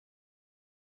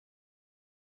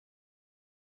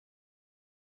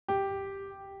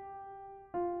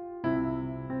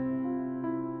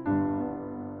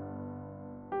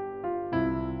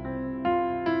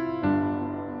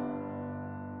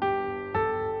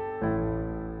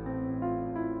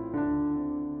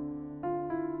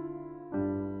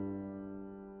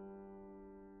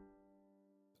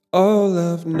All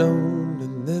I've known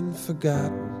and then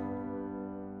forgotten,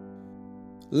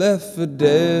 left for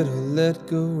dead or let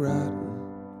go rotten.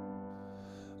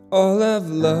 All I've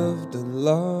loved and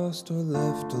lost or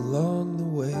left along the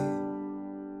way.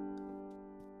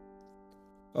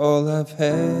 All I've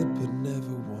had but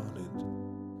never wanted,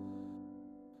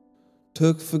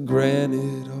 took for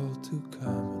granted, all too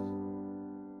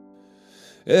common.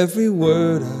 Every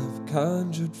word I've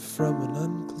conjured from an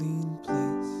unclean place,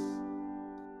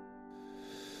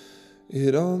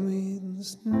 it all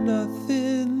means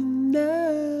nothing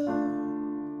now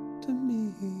to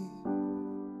me.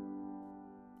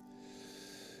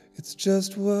 It's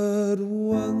just what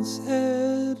once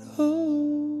had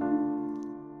hold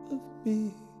of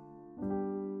me.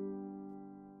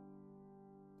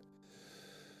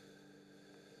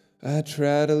 I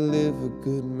try to live a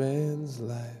good man's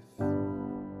life,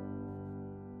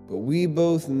 but we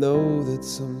both know that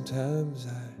sometimes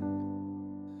I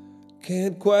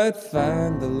can't quite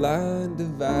find the line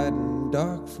dividing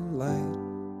dark from light.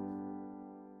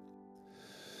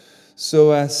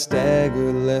 So I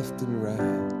stagger left and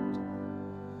right,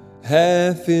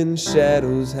 half in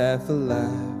shadows, half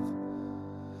alive,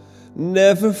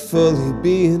 never fully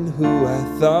being who I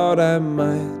thought I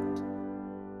might.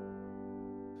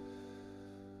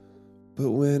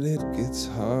 But when it gets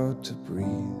hard to breathe,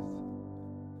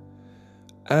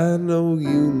 I know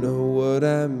you know what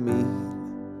I mean.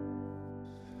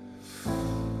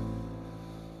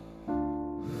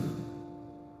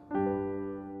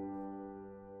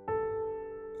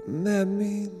 And that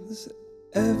means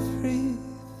everything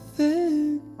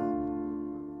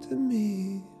to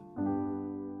me.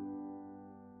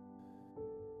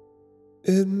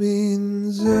 It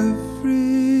means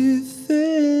everything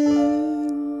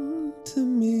to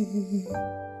me.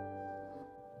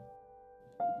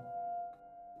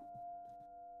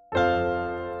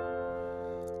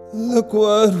 Look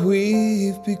what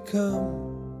we've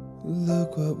become,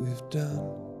 look what we've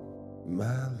done, my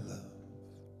love.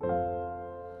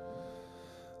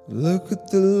 Look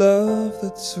at the love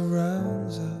that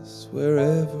surrounds us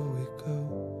wherever we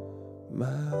go,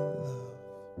 my love.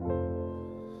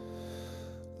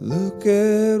 Look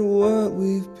at what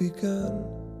we've begun,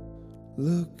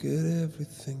 look at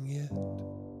everything yet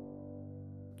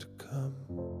to come.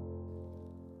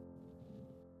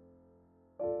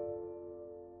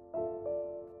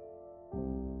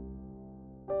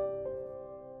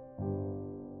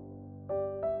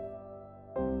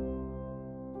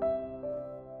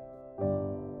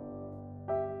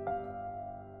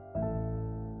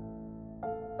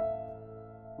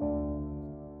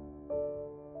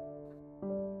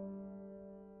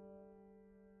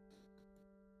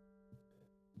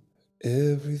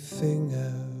 Everything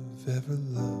I've ever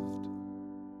loved,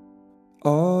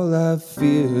 all I've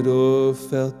feared or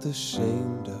felt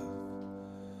ashamed of,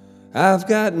 I've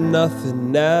got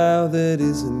nothing now that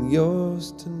isn't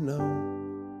yours to know.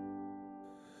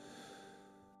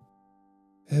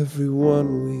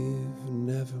 Everyone we've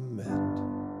never met,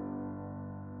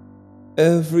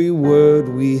 every word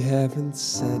we haven't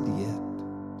said yet,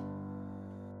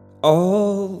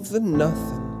 all the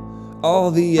nothing,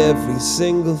 all the every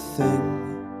single thing,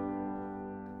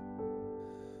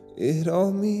 it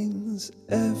all means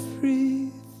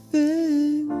everything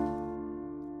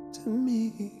to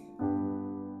me.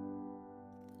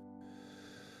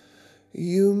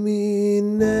 You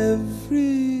mean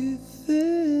everything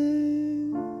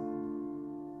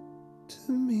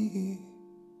to me.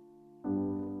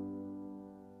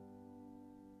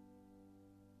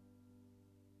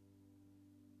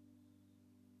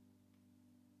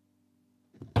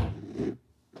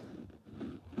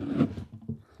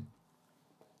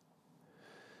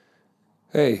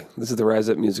 Hey, this is the Rise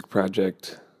Up Music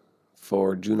Project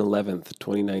for June 11th,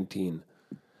 2019.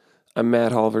 I'm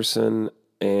Matt Halverson,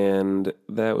 and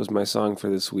that was my song for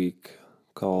this week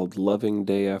called Loving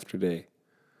Day After Day.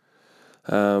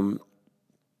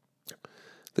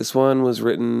 This one was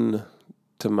written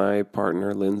to my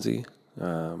partner, Lindsay,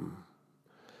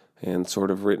 and sort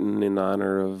of written in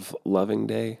honor of Loving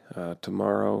Day.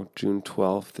 Tomorrow, June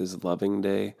 12th, is Loving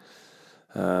Day.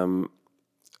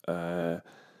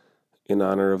 In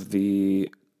honor of the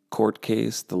court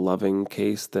case, the Loving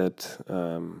case that,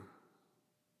 man,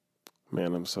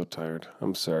 I'm so tired.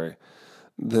 I'm sorry.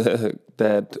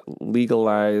 That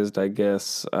legalized, I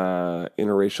guess,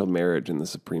 interracial marriage in the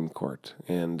Supreme Court.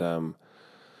 And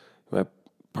my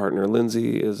partner,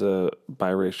 Lindsay, is a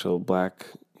biracial black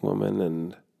woman,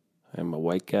 and I'm a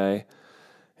white guy.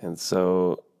 And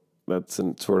so that's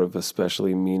sort of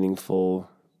especially meaningful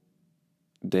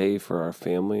day for our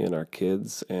family and our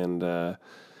kids. And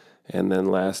then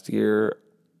last year,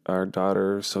 our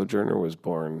daughter Sojourner was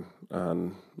born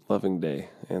on Loving Day,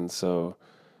 and so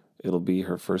it'll be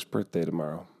her first birthday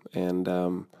tomorrow. And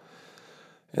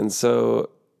so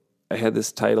I had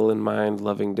this title in mind,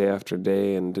 Loving Day After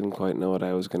Day, and didn't quite know what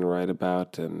I was going to write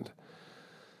about, and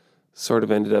sort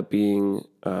of ended up being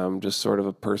just sort of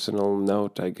a personal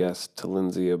note, I guess, to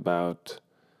Lindsay about,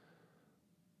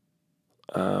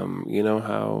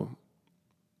 how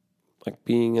like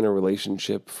being in a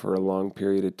relationship for a long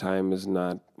period of time is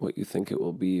not what you think it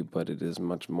will be, but it is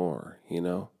much more,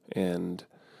 and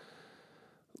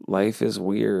life is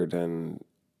weird and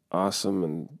awesome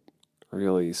and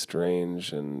really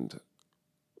strange and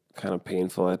kind of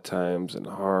painful at times and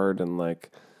hard and like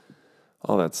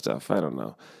all that stuff. I don't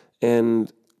know.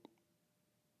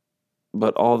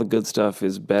 But all the good stuff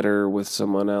is better with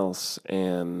someone else,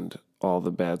 and all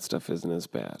the bad stuff isn't as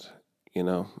bad,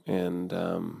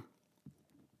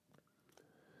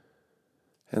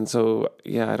 and so,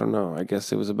 yeah, I don't know. I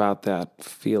guess it was about that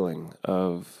feeling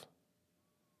of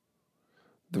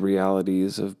the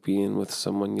realities of being with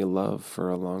someone you love for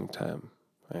a long time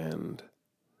and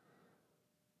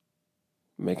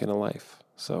making a life.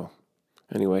 So,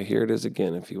 anyway, here it is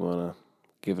again if you want to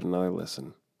give it another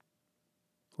listen.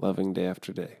 Loving Day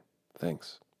After Day.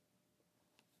 Thanks.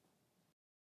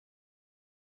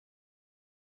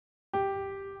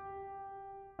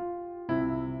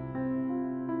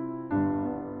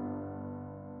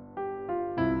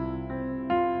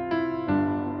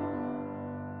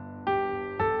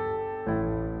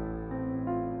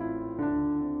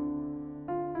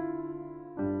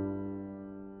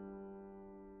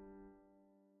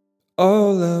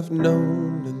 All I've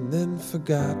known and then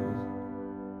forgotten,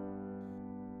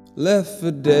 left for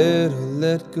dead or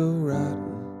let go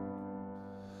rotten.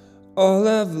 All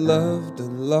I've loved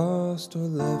and lost or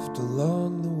left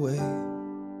along the way.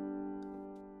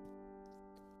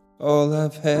 All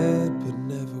I've had but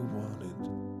never wanted,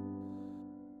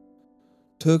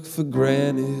 took for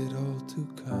granted, all too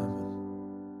common.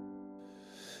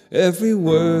 Every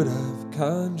word I've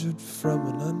conjured from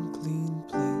an unclean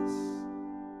place.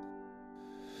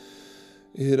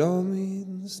 It all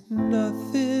means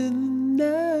nothing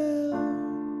now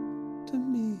to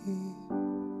me.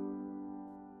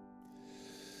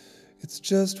 It's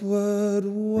just what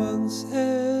once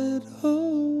had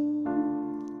hold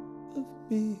of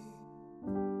me.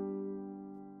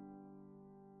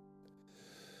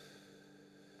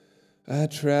 I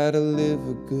try to live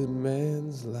a good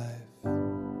man's life,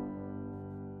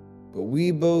 but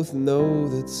we both know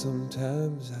that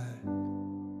sometimes I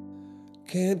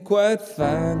can't quite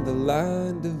find the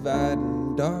line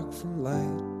dividing dark from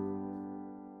light.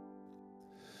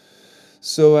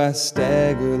 So I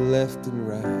stagger left and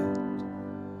right,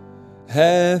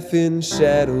 half in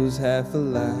shadows, half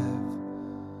alive,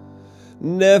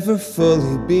 never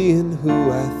fully being who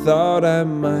I thought I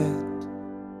might.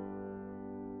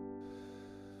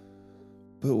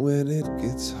 But when it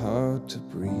gets hard to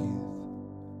breathe,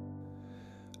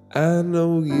 I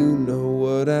know you know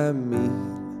what I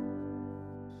mean.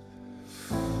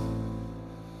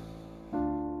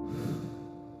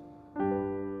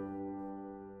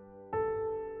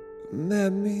 And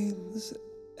that means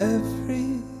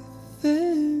everything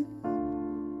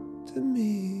to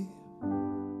me.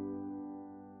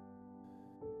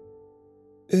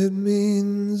 It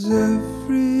means everything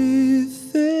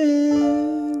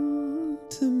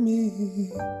to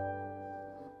me.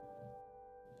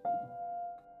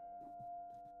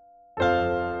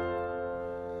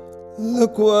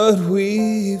 Look what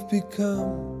we've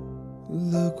become,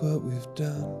 look what we've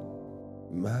done,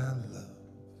 my love.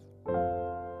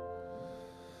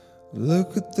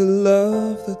 Look at the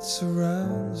love that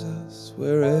surrounds us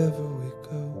wherever we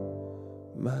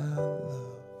go, my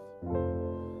love.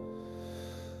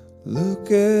 Look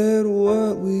at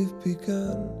what we've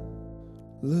begun,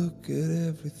 look at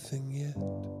everything yet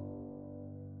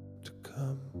to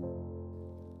come.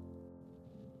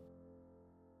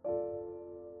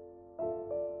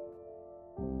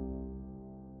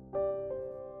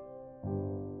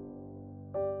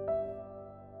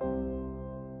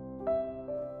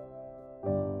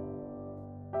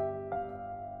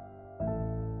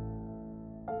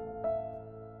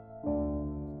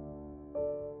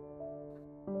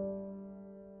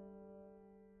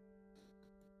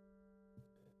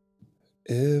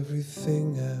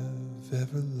 Everything I've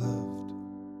ever loved,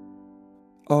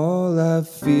 all I've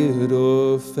feared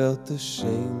or felt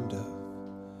ashamed of,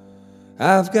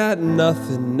 I've got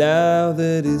nothing now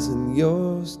that isn't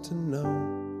yours to know.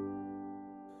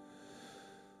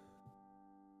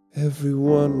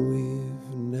 Everyone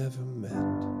we've never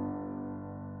met,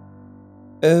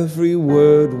 every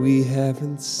word we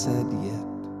haven't said yet,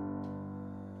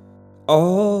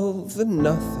 all the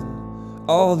nothing,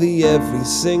 all the every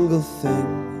single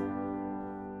thing.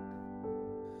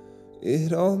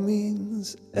 It all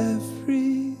means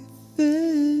everything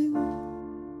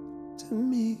to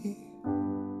me.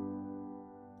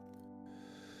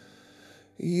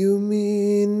 You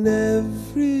mean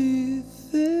everything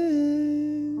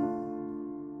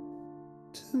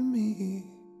to me.